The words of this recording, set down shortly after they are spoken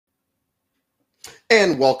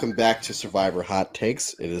And welcome back to Survivor Hot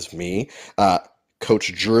Takes. It is me,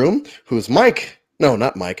 Coach Drew, whose mic, no,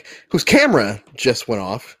 not mic, whose camera just went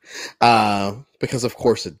off, because of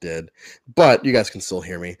course it did, but you guys can still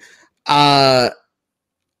hear me,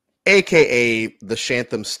 aka the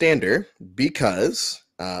Shantham Stander, because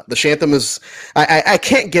the Shantham is, I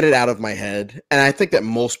can't get it out of my head, and I think that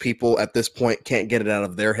most people at this point can't get it out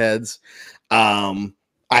of their heads.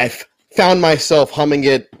 I've found myself humming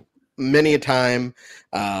it many a time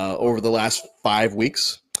over the last 5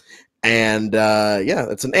 weeks. And yeah,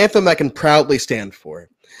 it's an anthem I can proudly stand for.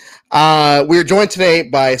 We're joined today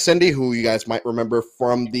by Cindy, who you guys might remember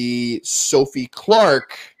from the Sophie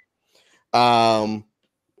Clark A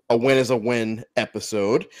Win is a Win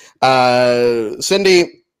episode.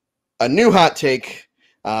 Cindy, a new hot take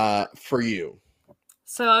for you.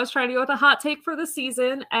 So I was trying to go with a hot take for the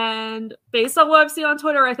season, and based on what I've seen on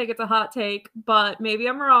Twitter, I think it's a hot take, but maybe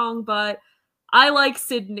I'm wrong, but I like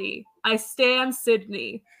Sydney. I stan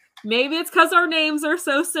Sydney. Maybe it's because our names are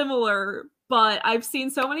so similar, but I've seen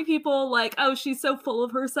so many people like, oh, she's so full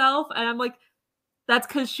of herself, and I'm like, that's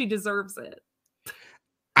because she deserves it.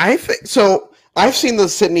 I think so. I've seen the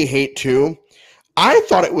Sydney hate too. I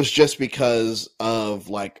thought it was just because of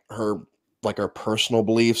her personal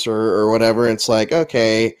beliefs or whatever. It's like,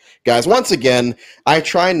 okay, guys, once again, I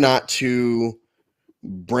try not to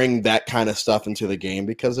bring that kind of stuff into the game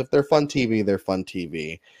because if they're fun TV, they're fun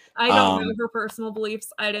TV. I don't know her personal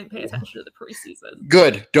beliefs. I didn't pay attention to the preseason.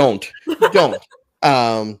 Good. Don't.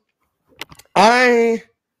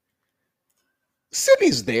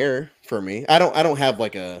 Sydney's there for me. I don't have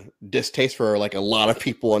like a distaste for her like a lot of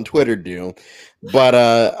people on Twitter do, but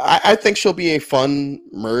I think she'll be a fun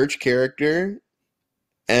merge character,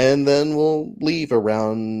 and then we'll leave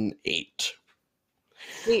around 8.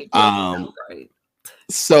 Right.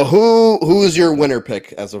 So who's your winner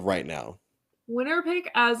pick as of right now? Winner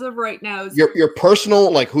pick as of right now is your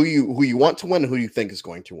personal, like who you want to win and who you think is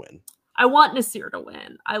going to win. I want Nasir to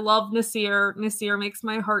win. I love Nasir. Nasir makes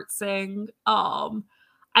my heart sing.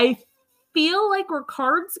 I feel like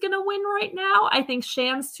Ricard's gonna win right now. I think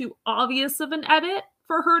Shan's too obvious of an edit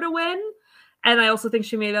for her to win. And I also think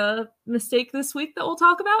she made a mistake this week that we'll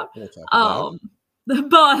talk about.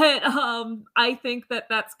 But I think that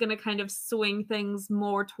that's gonna kind of swing things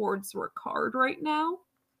more towards Ricard right now.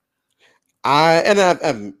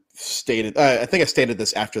 I've stated, I think I stated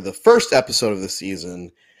this after the first episode of the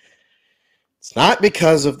season. It's not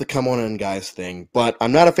because of the come on in guys thing, but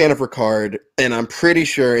I'm not a fan of Ricard, and I'm pretty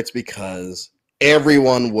sure it's because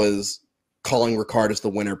everyone was calling Ricard as the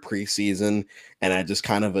winner preseason, and it just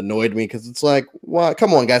kind of annoyed me because it's like, well,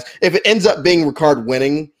 come on, guys. If it ends up being Ricard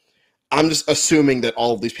winning, I'm just assuming that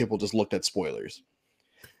all of these people just looked at spoilers.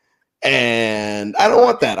 And I don't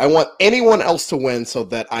want that. I want anyone else to win so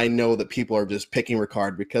that I know that people are just picking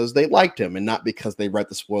Ricard because they liked him and not because they read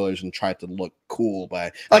the spoilers and tried to look cool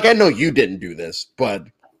by. Like, I know you didn't do this, but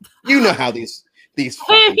you know how these.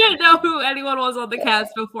 I didn't know who anyone was on the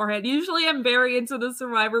cast beforehand. Usually, I'm very into the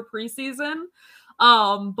Survivor preseason,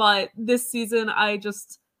 but this season I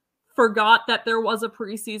just forgot that there was a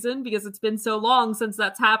preseason because it's been so long since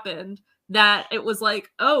that's happened that it was like,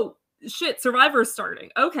 oh. Shit, Survivor's starting.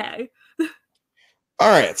 Okay. All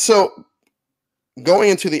right. So going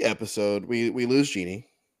into the episode, we lose Jeannie,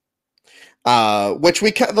 which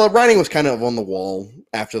the writing was kind of on the wall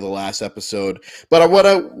after the last episode. But what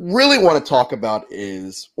I really want to talk about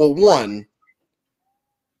is, well, one,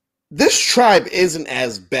 this tribe isn't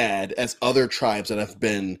as bad as other tribes that have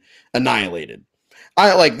been annihilated.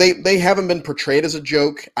 They haven't been portrayed as a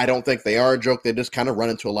joke. I don't think they are a joke. They just kind of run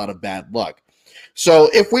into a lot of bad luck. So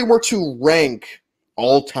if we were to rank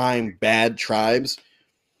all-time bad tribes,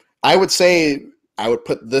 I would say I would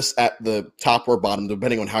put this at the top or bottom,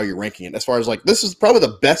 depending on how you're ranking it. As far as like, this is probably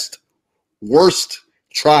the best, worst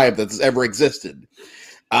tribe that's ever existed.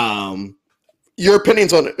 Your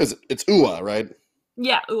opinions on it's Ua, right?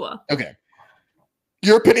 Yeah, Ua. Okay.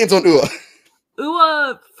 Your opinions on Ua?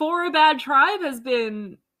 Ua, for a bad tribe, has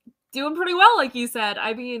been doing pretty well, like you said.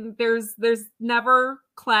 I mean, there's never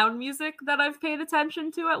clown music that I've paid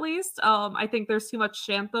attention to, at least. I think there's too much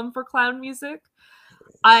Shantham for clown music.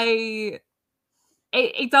 It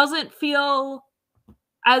doesn't feel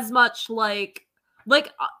as much like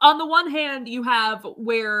on the one hand, you have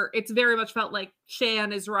where it's very much felt like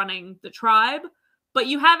Shan is running the tribe, but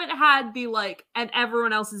you haven't had the and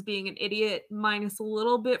everyone else is being an idiot, minus a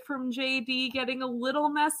little bit from JD getting a little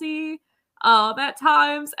messy at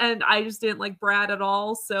times, and I just didn't like Brad at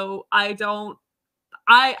all, so I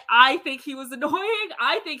think he was annoying.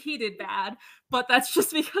 I think he did bad, but that's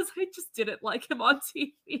just because I just didn't like him on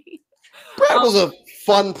TV. Brad was a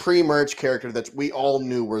fun pre-merge character that we all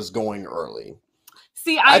knew was going early.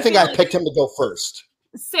 See, I think I picked him to go first.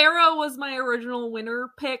 Sarah was my original winner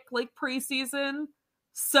pick, like preseason.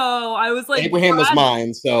 So I was like, Abraham was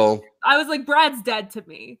mine. So I was like, Brad's dead to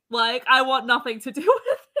me. Like, I want nothing to do with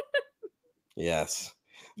it. Yes.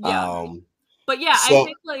 Yeah. But yeah, I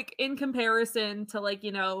think like in comparison to like,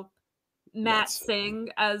 you know, Matt Singh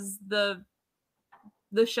as the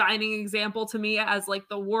shining example to me as like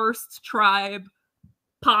the worst tribe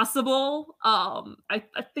possible. I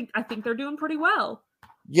think they're doing pretty well.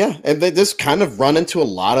 Yeah, and they just kind of run into a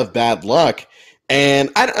lot of bad luck. And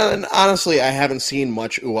honestly, I haven't seen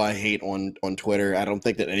much I hate on Twitter. I don't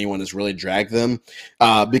think that anyone has really dragged them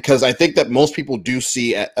because I think that most people do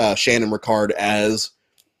see Shan and Ricard as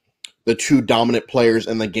the two dominant players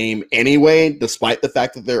in the game anyway, despite the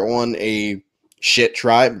fact that they're on a shit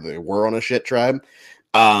tribe. They were on a shit tribe.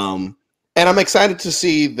 And I'm excited to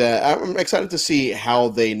see that. I'm excited to see how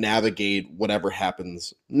they navigate whatever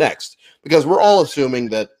happens next, because we're all assuming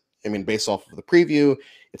that, I mean, based off of the preview,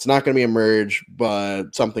 it's not going to be a merge,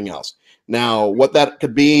 but something else. Now, what that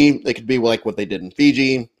could be, it could be like what they did in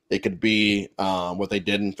Fiji. It could be what they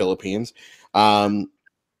did in Philippines.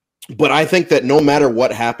 But I think that no matter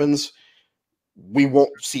what happens, we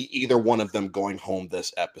won't see either one of them going home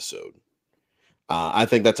this episode. I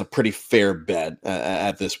think that's a pretty fair bet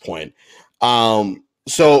at this point.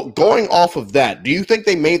 So going off of that, do you think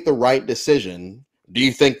they made the right decision? Do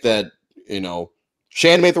you think that, you know,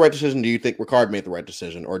 Shan made the right decision? Do you think Ricard made the right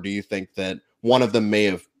decision? Or do you think that one of them may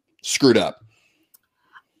have screwed up?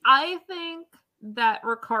 I think that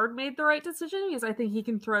Ricard made the right decision because I think he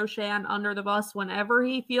can throw Shan under the bus whenever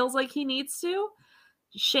he feels like he needs to.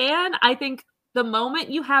 Shan, I think the moment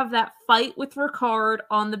you have that fight with Ricard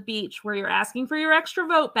on the beach where you're asking for your extra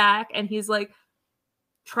vote back and he's like,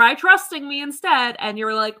 try trusting me instead, and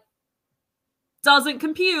you're like, doesn't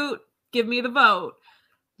compute, give me the vote.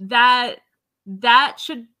 That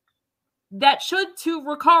should to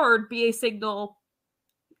Ricard be a signal.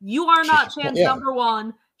 You are not Shan's number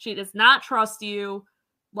one. She does not trust you.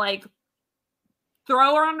 Like,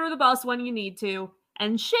 throw her under the bus when you need to.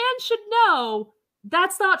 And Shan should know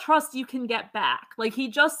that's not trust you can get back. Like, he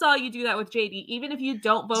just saw you do that with JD. Even if you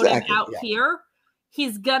don't vote him out here,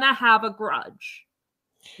 he's gonna have a grudge.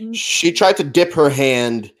 She tried to dip her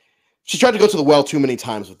hand. She tried to go to the well too many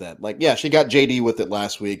times with that. Like, yeah, she got JD with it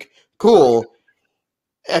last week. Cool.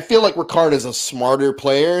 I feel like Ricard is a smarter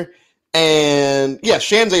player. And yeah,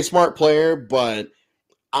 Shan's a smart player, but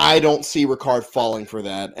I don't see Ricard falling for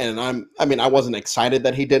that. And I wasn't excited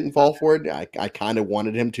that he didn't fall for it. I kind of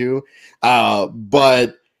wanted him to.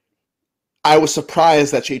 But I was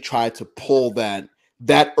surprised that she tried to pull that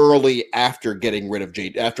early after getting rid of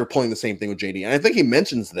JD, after pulling the same thing with JD. And I think he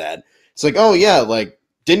mentions that. It's like, oh yeah, like,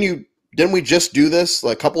 didn't we just do this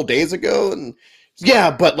like a couple days ago? And yeah,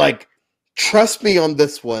 but like, trust me on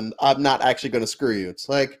this one. I'm not actually going to screw you. It's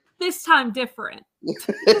like, this time different.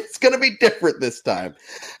 It's going to be different this time.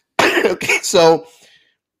 Okay, so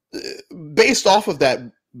based off of that,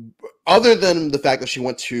 other than the fact that she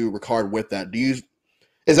went to Ricard with that, is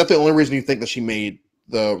that the only reason you think that she made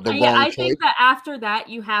the wrong choice? I think that after that,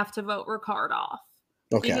 you have to vote Ricard off.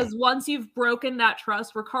 Okay. Because once you've broken that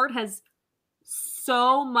trust, Ricard has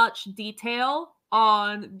so much detail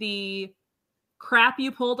on the crap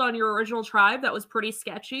you pulled on your original tribe that was pretty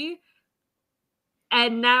sketchy.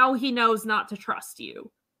 And now he knows not to trust you.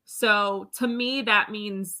 So to me, that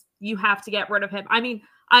means you have to get rid of him. I mean,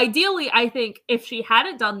 ideally, I think if she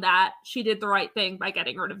hadn't done that, she did the right thing by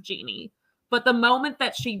getting rid of Jeannie. But the moment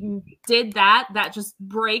that she did that, that just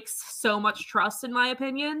breaks so much trust, in my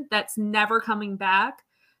opinion, that's never coming back.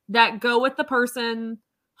 That go with the person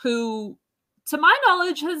who, to my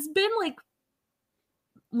knowledge, has been like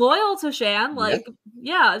loyal to Shan. Like,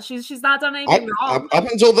 yeah, she's not done anything wrong.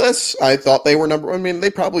 Up until this, I thought they were number. I mean, they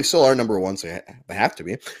probably still are number one, so they have to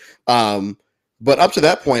be. But up to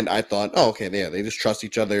that point, I thought, oh, okay, yeah, they just trust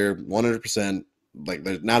each other 100%. Like,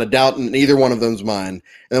 there's not a doubt in either one of them's mind.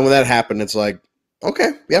 And then when that happened, it's like,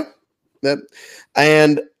 okay, yeah, that.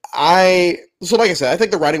 And so like I said, I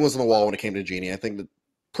think the writing was on the wall when it came to Jeannie. I think that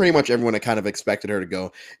pretty much everyone had kind of expected her to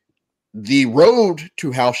go. The road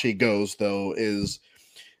to how she goes, though, is,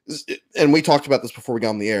 and we talked about this before we got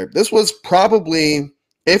on the air, this was probably,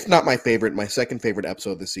 if not my favorite, my second favorite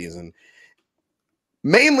episode of the season.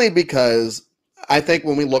 Mainly because I think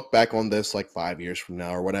when we look back on this like 5 years from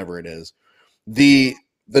now or whatever it is, the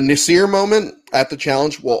Nasir moment at the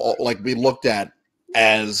challenge will like be looked at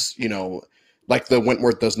as, you know, like the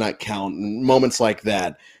Wentworth does not count and moments like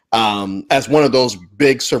that, as one of those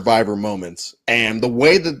big Survivor moments. And the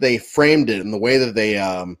way that they framed it and the way that they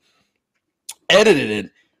edited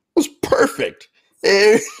it was perfect.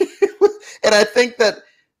 And I think that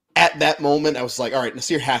at that moment, I was like, all right,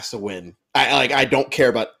 Naseer has to win. I don't care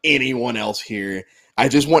about anyone else here. I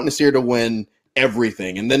just want Naseer to win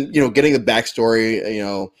everything. And then, getting the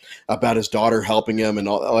backstory, about his daughter helping him and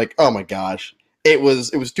all, like, oh my gosh, it was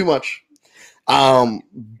too much.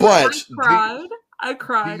 But I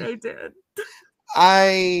cried. I did.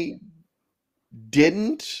 I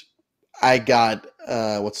didn't. I got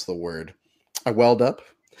what's the word? I welled up.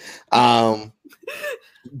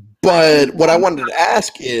 But what I wanted to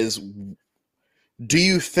ask is, do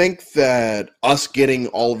you think that us getting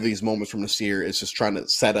all of these moments from Naseer is just trying to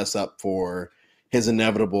set us up for his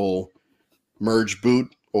inevitable merge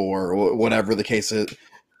boot or whatever the case is?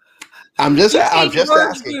 I'm just asking. I'm just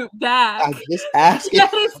asking. That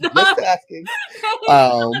is not, just asking.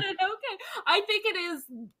 Okay. I think it is.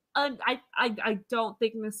 I don't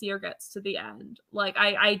think Naseer gets to the end. Like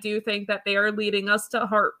I do think that they are leading us to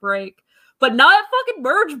heartbreak, but not a fucking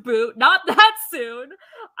merge boot. Not that soon.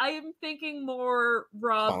 I am thinking more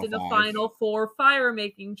robbed in the Final Four fire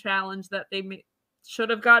making challenge that they should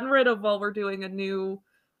have gotten rid of while we're doing a new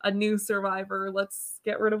Survivor. Let's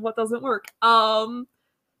get rid of what doesn't work.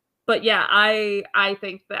 But yeah, I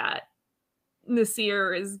think that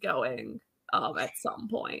Naseer is going at some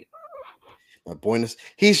point. My boy,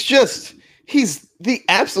 he's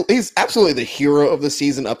absolutely the hero of the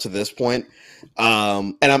season up to this point.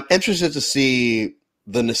 And I'm interested to see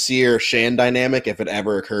the Naseer Shan dynamic if it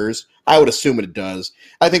ever occurs. I would assume it does.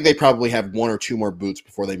 I think they probably have one or two more boots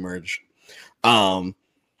before they merge. And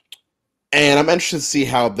I'm interested to see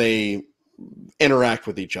how they interact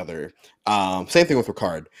with each other. Same thing with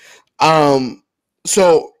Ricard.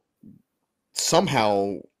 So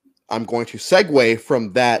somehow I'm going to segue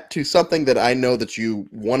from that to something that I know that you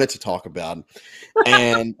wanted to talk about.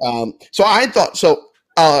 And so I thought,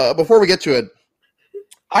 before we get to it,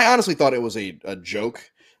 I honestly thought it was a joke.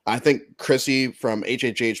 I think Chrissy from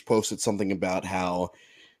HHH posted something about how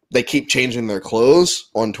they keep changing their clothes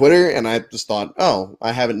on Twitter, and I just thought, oh,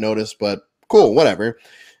 I haven't noticed, but cool, whatever.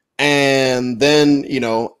 And then,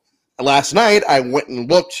 last night I went and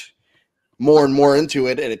looked more and more into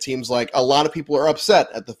it, and it seems like a lot of people are upset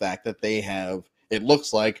at the fact that they have, it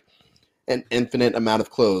looks like, an infinite amount of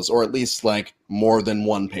clothes, or at least like more than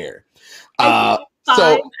one pair.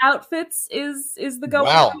 Five outfits is the go.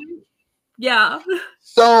 Wow. Yeah.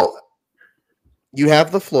 So you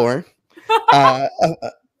have the floor.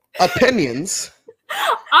 Opinions.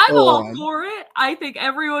 I'm all for it. I think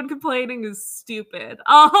everyone complaining is stupid.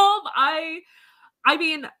 I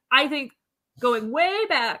mean, I think going way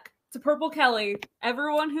back to Purple Kelly,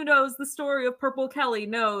 everyone who knows the story of Purple Kelly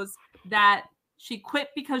knows that she quit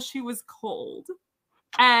because she was cold.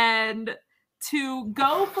 And to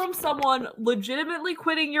go from someone legitimately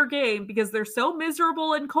quitting your game because they're so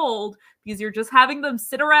miserable and cold because you're just having them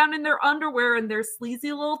sit around in their underwear and their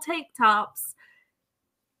sleazy little tank tops,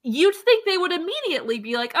 you'd think they would immediately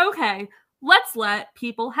be like, okay, let's let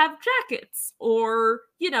people have jackets or,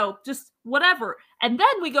 just whatever. And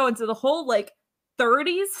then we go into the whole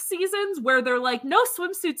 30s seasons where they're like, no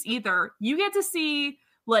swimsuits either. You get to see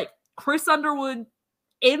Chris Underwood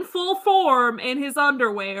in full form in his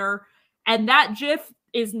underwear, and that GIF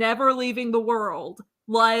is never leaving the world.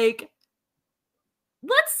 Let's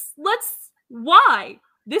why?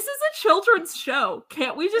 This is a children's show.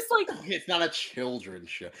 Can't we just It's not a children's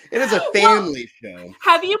show. It is a family show.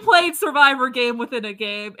 Have you played Survivor Game within a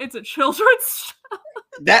game? It's a children's show.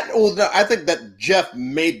 I think that Jeff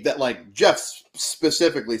made that, Jeff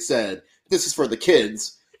specifically said, this is for the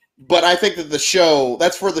kids. But I think that the show,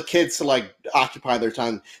 that's for the kids to occupy their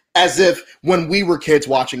time, as if when we were kids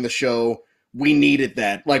watching the show, we needed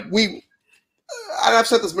that. I've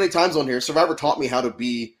said this many times on here, Survivor taught me how to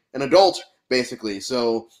be an adult, basically.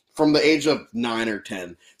 So from the age of 9 or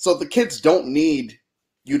 10. So the kids don't need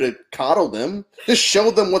you to coddle them. Just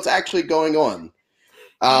show them what's actually going on.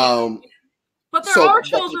 But there are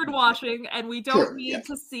children watching, and we don't need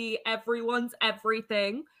to see everyone's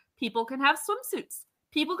everything. People can have swimsuits.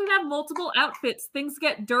 People can have multiple outfits. Things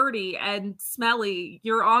get dirty and smelly.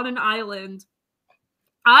 You're on an island.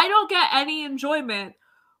 I don't get any enjoyment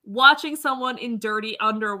watching someone in dirty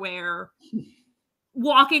underwear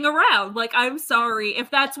walking around. I'm sorry.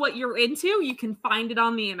 If that's what you're into, you can find it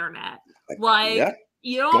on the internet.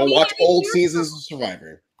 You don't go watch old seasons of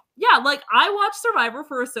Survivor. Yeah, I watch Survivor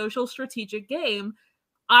for a social strategic game.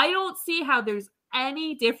 I don't see how there's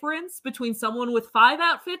any difference between someone with 5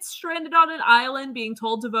 outfits stranded on an island being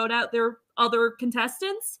told to vote out their other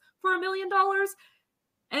contestants for $1 million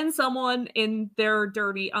and someone in their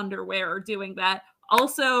dirty underwear doing that.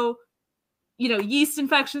 Also, yeast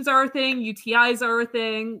infections are a thing, UTIs are a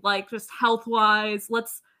thing, like just health wise.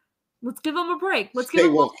 Let's give them a break. Let's give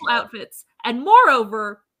them multiple outfits. And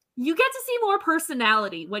moreover, you get to see more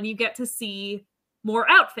personality when you get to see more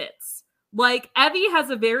outfits. Like, Evie has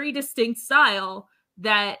a very distinct style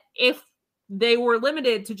that if they were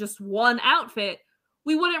limited to just one outfit,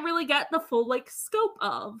 we wouldn't really get the full, like, scope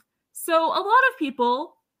of. So a lot of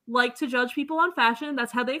people like to judge people on fashion.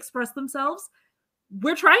 That's how they express themselves.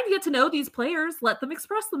 We're trying to get to know these players. Let them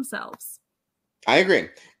express themselves. I agree.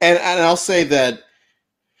 And I'll say that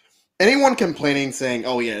anyone complaining, saying,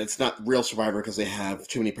 oh, yeah, it's not real Survivor because they have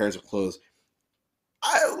too many pairs of clothes.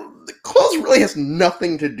 The clothes really has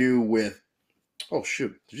nothing to do with... Oh,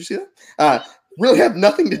 shoot. Did you see that? Really have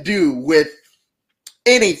nothing to do with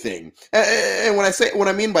anything. And what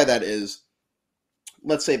I mean by that is,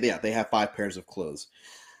 let's say, yeah, they have 5 pairs of clothes.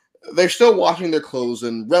 They're still washing their clothes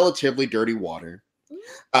in relatively dirty water.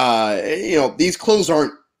 These clothes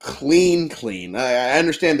aren't clean. I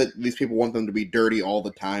understand that these people want them to be dirty all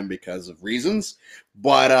the time because of reasons,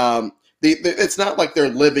 but it's not like they're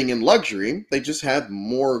living in luxury. They just have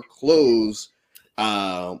more clothes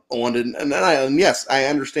on, and yes, I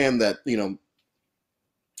understand that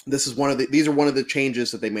these are one of the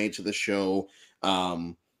changes that they made to the show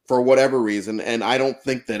for whatever reason, and I don't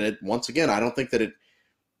think that it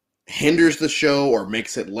hinders the show or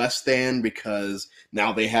makes it less than because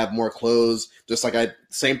now they have more clothes. Just like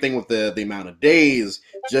same thing with the amount of days,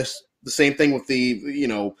 just the same thing with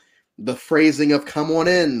the phrasing of "come on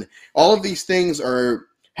in." All of these things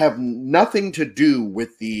have nothing to do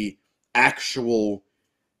with the actual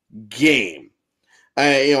game.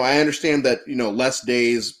 I understand that less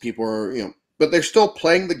days, people are but they're still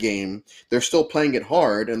playing the game. They're still playing it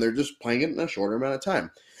hard, and they're just playing it in a shorter amount of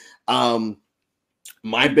time.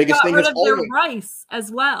 My biggest thing is always rice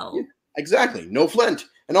as well. Yeah, exactly, no Flint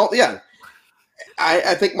and all. Yeah,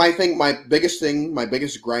 I think my biggest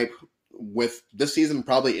gripe with this season,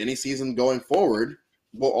 probably any season going forward,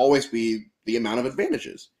 will always be the amount of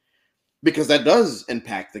advantages, because that does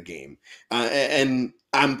impact the game. And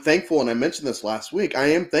I'm thankful, and I mentioned this last week, I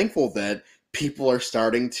am thankful that people are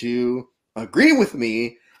starting to agree with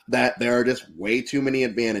me that there are just way too many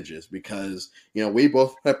advantages, because we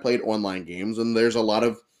both have played online games, and there's a lot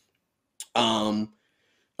of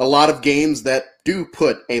games that do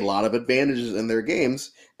put a lot of advantages in their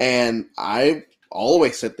games, and I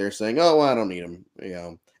always sit there saying, oh, well, I don't need them.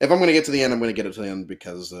 If I'm going to get to the end, I'm going to get it to the end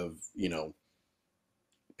because of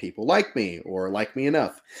people like me or like me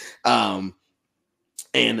enough, and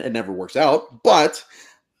it never works out. But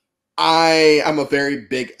I am a very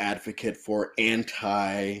big advocate for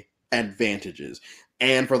anti-advantages.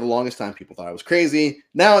 And for the longest time, people thought I was crazy.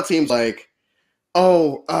 Now it seems like,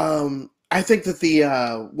 I think that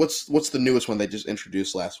the what's the newest one they just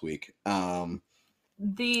introduced last week? The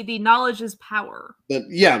knowledge is power.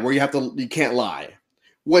 Where you can't lie,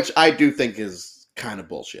 which I do think is kind of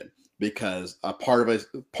bullshit, because a part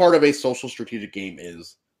of a social strategic game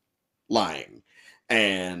is lying.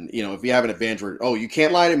 And, if you have an advantage where, oh, you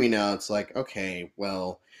can't lie to me now, it's like, okay,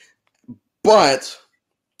 well, but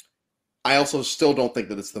I also still don't think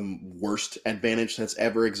that it's the worst advantage that's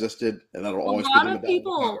ever existed, and that'll always be the A lot of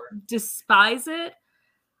people despise it.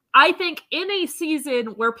 I think in a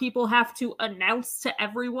season where people have to announce to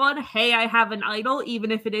everyone, hey, I have an idol, even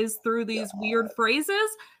if it is through these weird phrases,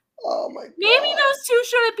 oh my God, maybe those two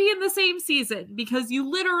shouldn't be in the same season, because you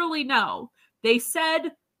literally know they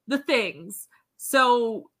said the things.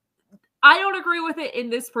 So I don't agree with it in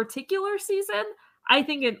this particular season. I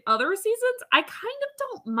think in other seasons, I kind of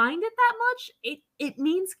don't mind it that much. It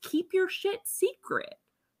means keep your shit secret.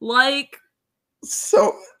 Like,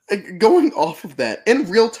 so going off of that, in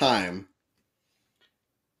real time,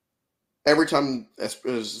 every time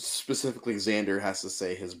specifically Xander has to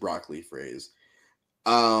say his broccoli phrase,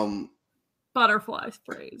 butterfly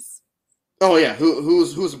phrase. Oh yeah,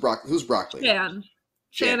 who's broccoli?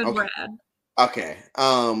 Shan and okay. Brad. Okay.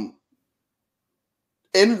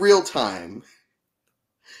 In real time,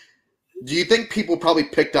 do you think people probably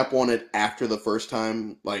picked up on it after the first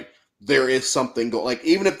time? Like, there is something like,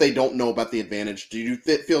 even if they don't know about the advantage, do you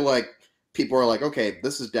feel like people are like, okay,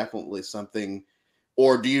 this is definitely something?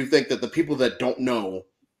 Or do you think that the people that don't know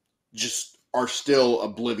just are still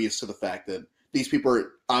oblivious to the fact that these people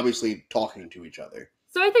are obviously talking to each other?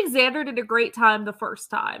 So I think Xander did a great time the first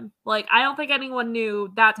time. Like, I don't think anyone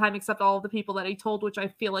knew that time except all of the people that he told, which I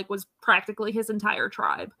feel like was practically his entire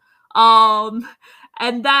tribe. And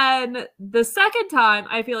then the second time,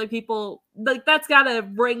 I feel like people, like, that's gotta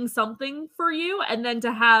ring something for you. And then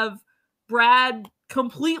to have Brad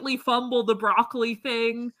completely fumble the broccoli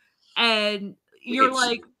thing, and you're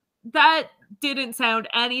like, that didn't sound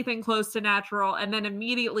anything close to natural. And then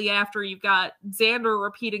immediately after, you've got Xander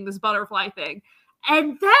repeating this butterfly thing.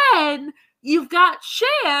 And then you've got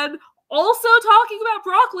Shan also talking about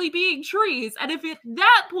broccoli being trees. And if at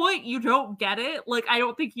that point you don't get it, like, I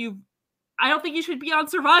don't think you should be on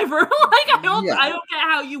Survivor. Like, I don't get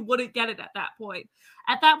how you wouldn't get it at that point.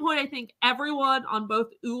 At that point, I think everyone on both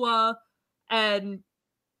UA and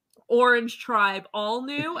Orange Tribe all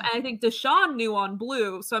knew, and I think Deshawn knew on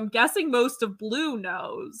Blue. So I'm guessing most of Blue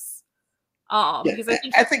knows. Because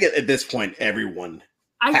I think at this point everyone.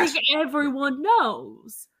 I think everyone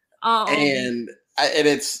knows. And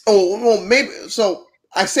it's maybe so.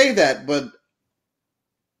 I say that, but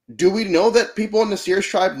do we know that people in the Sears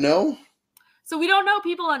Tribe know? So we don't know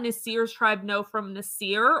people on Nasir's tribe know from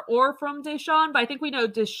Nasir or from Deshawn, but I think we know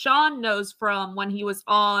Deshawn knows from when he was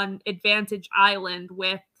on Advantage Island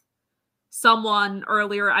with someone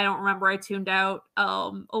earlier. I don't remember. I tuned out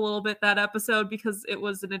a little bit that episode because it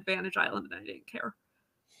was an Advantage Island and I didn't care.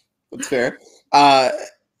 That's fair. And,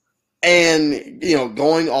 you know,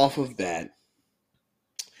 going off of that,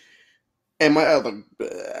 and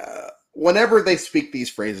whenever they speak these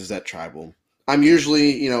phrases at Tribal, I'm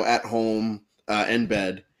usually, you know, at home in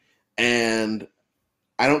bed, and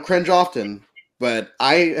I don't cringe often, but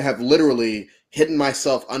I have literally hidden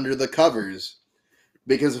myself under the covers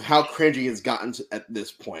because of how cringy it's gotten at this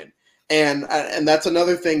point. And that's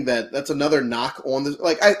another thing that's another knock on this.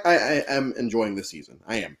 Like, I am enjoying this season.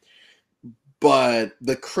 I am. But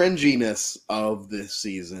the cringiness of this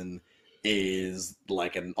season is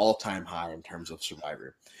like an all-time high in terms of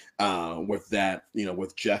Survivor. With that, you know,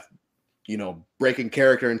 with Jeff, you know, breaking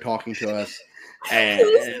character and talking to us. And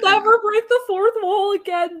please never break the fourth wall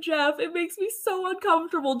again, Jeff. It makes me so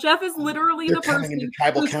uncomfortable. Jeff is literally the person coming into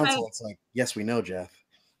Tribal Council. It's like, yes, we know, Jeff.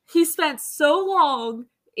 He spent so long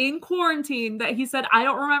in quarantine that he said, I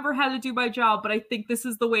don't remember how to do my job, but I think this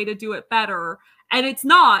is the way to do it better. And it's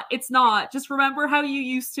not. Just remember how you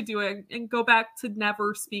used to do it and go back to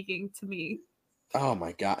never speaking to me. Oh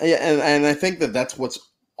my God. Yeah, and I think that's what's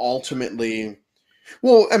ultimately,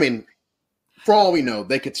 well, I mean, for all we know,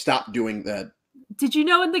 they could stop doing that. Did you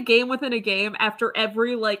know in the game within a game, after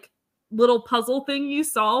every like little puzzle thing you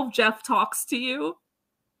solve, Jeff talks to you?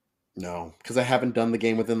 No, because I haven't done the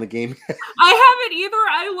game within the game. I haven't either.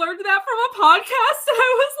 I learned that from a podcast and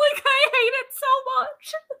I was like, I hate it so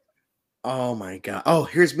much. Oh my God. Oh,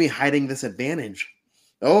 here's me hiding this advantage.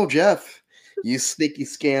 Oh, Jeff, you sneaky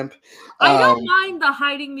scamp. I don't mind the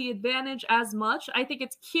hiding the advantage as much. I think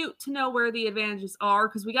it's cute to know where the advantages are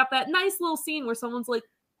because we got that nice little scene where someone's like,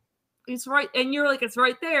 it's right, and you're like, it's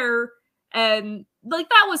right there. And like,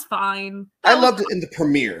 that was fine. I loved it in the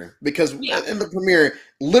premiere because in the premiere,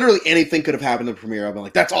 literally anything could have happened in the premiere. I've been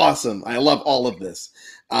like, that's awesome. I love all of this.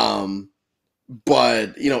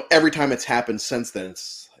 But, you know, every time it's happened since then,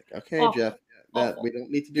 it's like, okay, awful. Jeff, we don't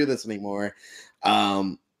need to do this anymore.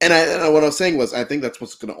 And what I was saying was, I think that's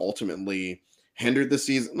what's going to ultimately hinder the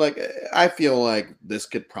season. Like, I feel like this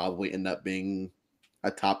could probably end up being a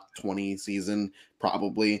top 20 season,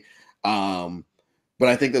 probably. But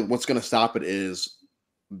I think that what's going to stop it is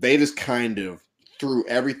they just kind of threw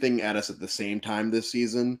everything at us at the same time this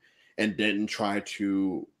season and didn't try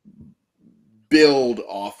to build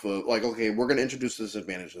off of, like, okay, we're going to introduce this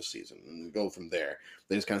advantage this season and go from there.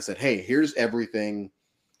 They just kind of said, hey, here's everything,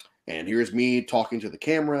 and here's me talking to the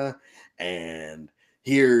camera, and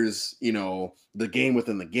here's, you know, the game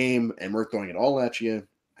within the game, and we're throwing it all at you,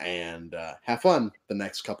 and have fun the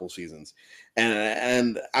next couple seasons.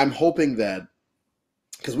 And I'm hoping that,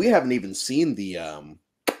 because we haven't even seen the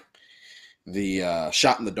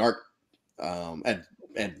shot in the dark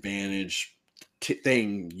advantage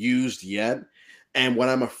thing used yet. And what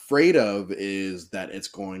I'm afraid of is that it's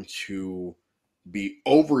going to be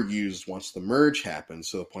overused once the merge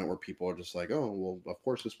happens, to the point where people are just like, oh, well, of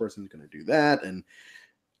course this person's going to do that. And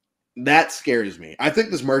that scares me. I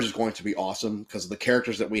think this merge is going to be awesome because the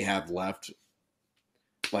characters that we have left,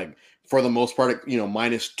 like, for the most part, you know,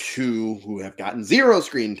 -2 who have gotten 0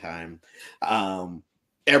 screen time.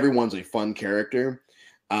 Everyone's a fun character.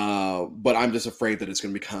 But I'm just afraid that it's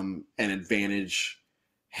going to become an advantage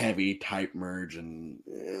heavy type merge and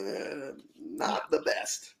not the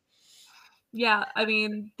best. Yeah, I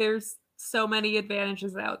mean, there's so many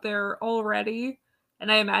advantages out there already. And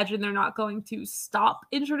I imagine they're not going to stop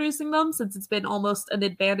introducing them since it's been almost an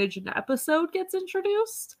advantage an episode gets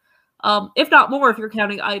introduced. If not more, if you're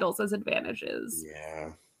counting idols as advantages.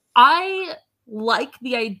 Yeah. I like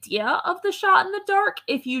the idea of the shot in the dark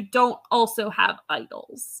if you don't also have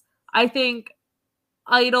idols. I think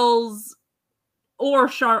idols or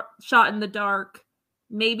shot in the dark,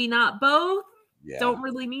 maybe not both. Yeah. Don't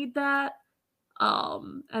really need that.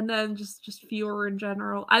 And then just fewer in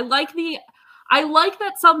general. I like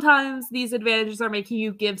that sometimes these advantages are making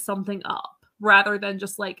you give something up rather than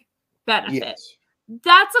just like benefit. Yes.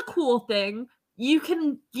 That's a cool thing. You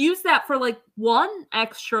can use that for like one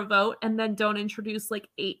extra vote and then don't introduce like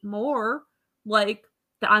 8 more. Like,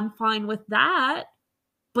 I'm fine with that.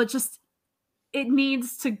 But just, it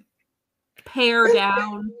needs to pare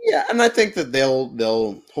down. Yeah, and I think that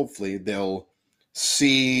they'll hopefully they'll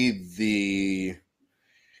see the,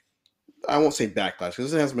 I won't say backlash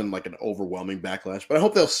because it hasn't been like an overwhelming backlash, but I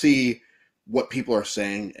hope they'll see what people are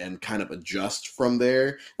saying and kind of adjust from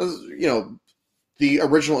there. You know, the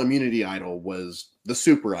original immunity idol was the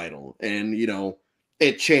super idol, and you know,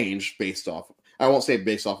 it changed based off. I won't say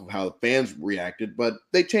based off of how the fans reacted, but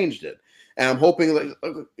they changed it. And I'm hoping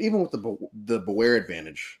that even with the Beware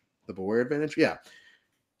advantage, yeah,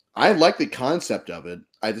 I like the concept of it.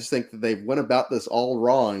 I just think that they went about this all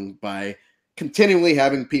wrong by continually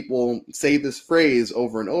having people say this phrase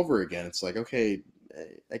over and over again. It's like, okay,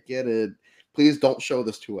 I get it. Please don't show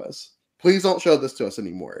this to us. Please don't show this to us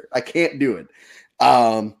anymore. I can't do it.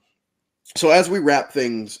 So as we wrap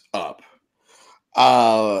things up,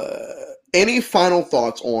 any final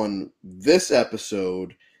thoughts on this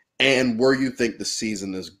episode and where you think the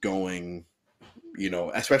season is going, you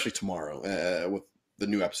know, especially tomorrow with the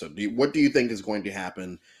new episode? What do you think is going to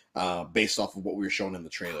happen based off of what we were shown in the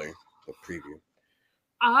trailer, the preview?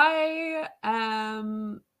 I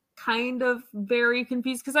am kind of very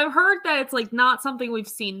confused because I've heard that it's like not something we've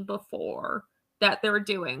seen before that they're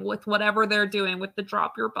doing with whatever they're doing with the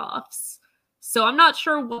drop your buffs. So I'm not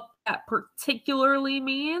sure what that particularly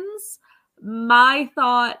means. My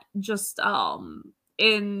thought just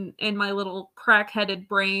in my little crack-headed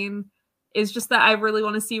brain is just that I really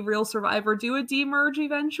want to see Real Survivor do a demerge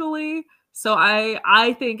eventually. So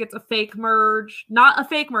I think it's a fake merge. Not a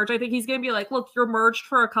fake merge. I think he's going to be like, look, you're merged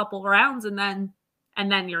for a couple rounds and then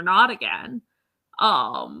you're not again.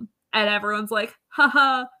 And everyone's like,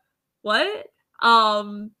 haha, what?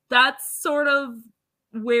 That's sort of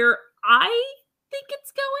where I think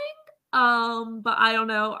it's going. But I don't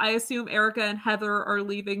know. I assume Erica and Heather are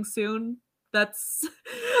leaving soon. That's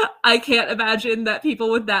I can't imagine that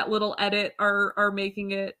people with that little edit are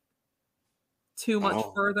making it too much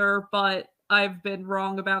further, but I've been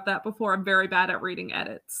wrong about that before. I'm very bad at reading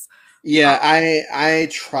edits. Yeah, I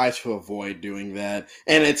try to avoid doing that,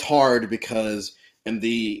 and it's hard because in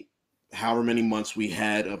the however many months we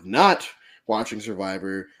had of not watching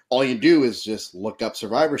Survivor, all you do is just look up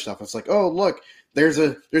Survivor stuff. It's like, oh look, there's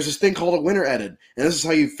this thing called a winner edit, and this is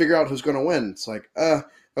how you figure out who's going to win. It's like,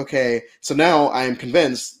 okay, so now I am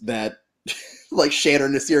convinced that like Shannon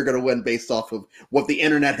and Naseer are going to win based off of what the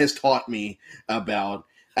internet has taught me about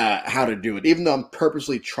how to do it, even though I'm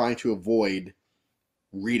purposely trying to avoid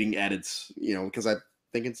reading edits, you know, because I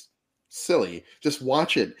think it's silly. Just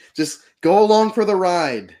watch it. Just go along for the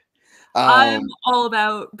ride. I'm all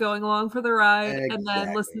about going along for the ride exactly. And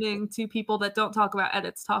then listening to people that don't talk about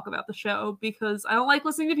edits talk about the show, because I don't like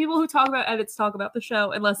listening to people who talk about edits talk about the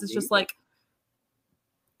show unless it's just like,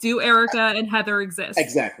 do Erica and Heather exist?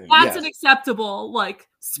 Exactly. That's an acceptable, like,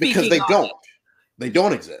 speaking because they don't. It. They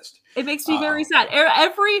don't exist. It makes me very sad.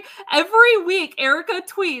 Every week, Erica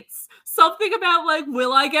tweets something about like,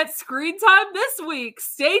 will I get screen time this week?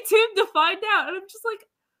 Stay tuned to find out. And I'm just like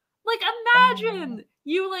imagine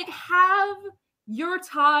you like have your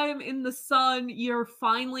time in the sun. You're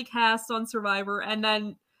finally cast on Survivor, and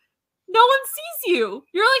then no one sees you.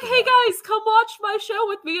 You're like, hey guys, come watch my show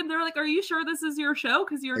with me. And they're like, are you sure this is your show?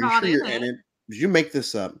 Because you're not in it. Did you make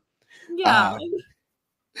this up? Yeah.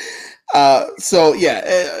 So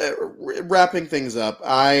yeah, wrapping things up,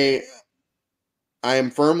 I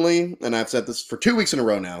am firmly, and I've said this for 2 weeks in a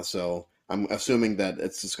row now, so I'm assuming that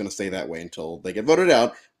it's just going to stay that way until they get voted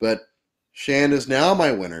out. But Shan is now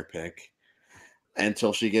my winner pick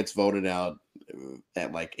until she gets voted out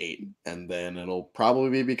at like 8, and then it'll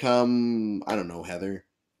probably become, I don't know, Heather.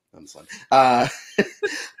 I'm just like,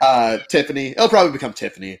 Tiffany. It'll probably become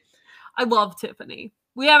Tiffany. I love Tiffany.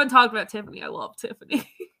 We haven't talked about Tiffany. I love Tiffany.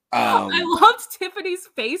 I loved Tiffany's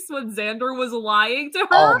face when Xander was lying to her.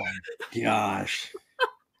 Oh my gosh.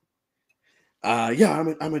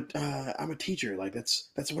 Yeah, I'm a teacher. Like that's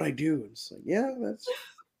what I do. It's like, yeah,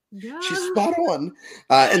 she's spot on.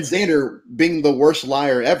 And Xander being the worst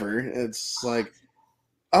liar ever. It's like,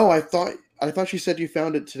 oh, I thought she said you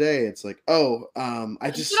found it today. It's like, oh,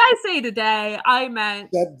 did I say today? I meant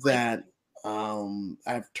said that. I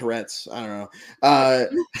have Tourette's. I don't know.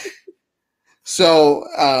 So,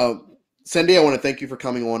 Cindy, I want to thank you for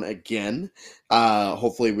coming on again.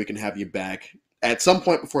 Hopefully we can have you back at some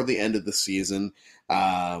point before the end of the season.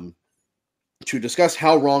 to discuss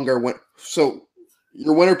how wrong our win. So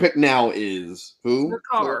your winner pick now is who?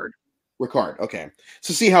 Ricard. Ricard. Okay.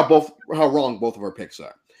 So see how wrong both of our picks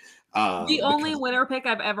are. The only winner pick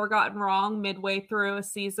I've ever gotten wrong midway through a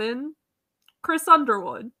season, Chris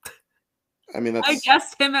Underwood. I mean, I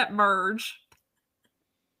guessed him at Merge.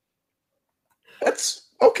 That's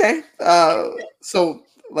okay. So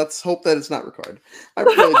let's hope that it's not Ricard.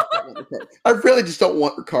 I really just don't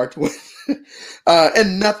want Ricard to win.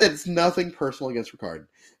 And it's nothing personal against Ricard.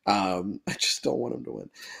 I just don't want him to win.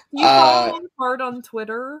 You follow him hard on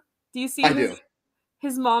Twitter? Do you see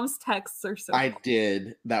his mom's texts or so? I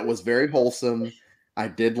did. That was very wholesome. I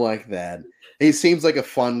did like that. He seems like a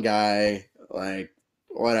fun guy. Like,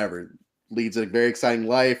 whatever. Leads a very exciting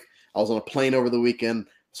life. I was on a plane over the weekend. I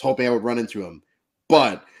was hoping I would run into him.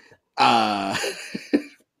 But I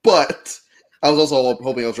was also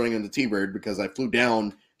hoping I was running into T-Bird because I flew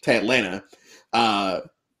down to Atlanta.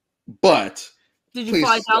 But did you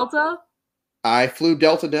fly Delta? I flew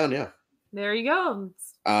Delta down, yeah. There you go.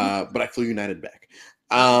 But I flew United back.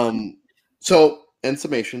 So in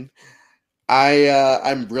summation,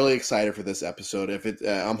 I'm really excited for this episode.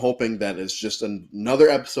 I'm hoping that it's just another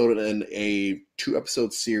episode in a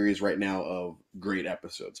 2-episode series right now of great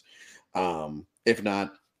episodes. If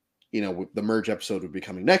not, the Merge episode would be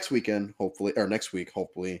coming next weekend, hopefully, or next week,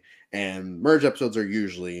 hopefully. And Merge episodes are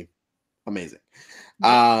usually amazing.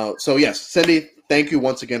 So yes, Cindy, thank you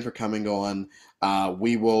once again for coming on.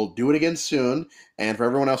 We will do it again soon. And for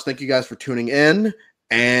everyone else, thank you guys for tuning in.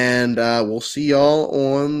 And we'll see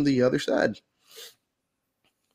y'all on the other side.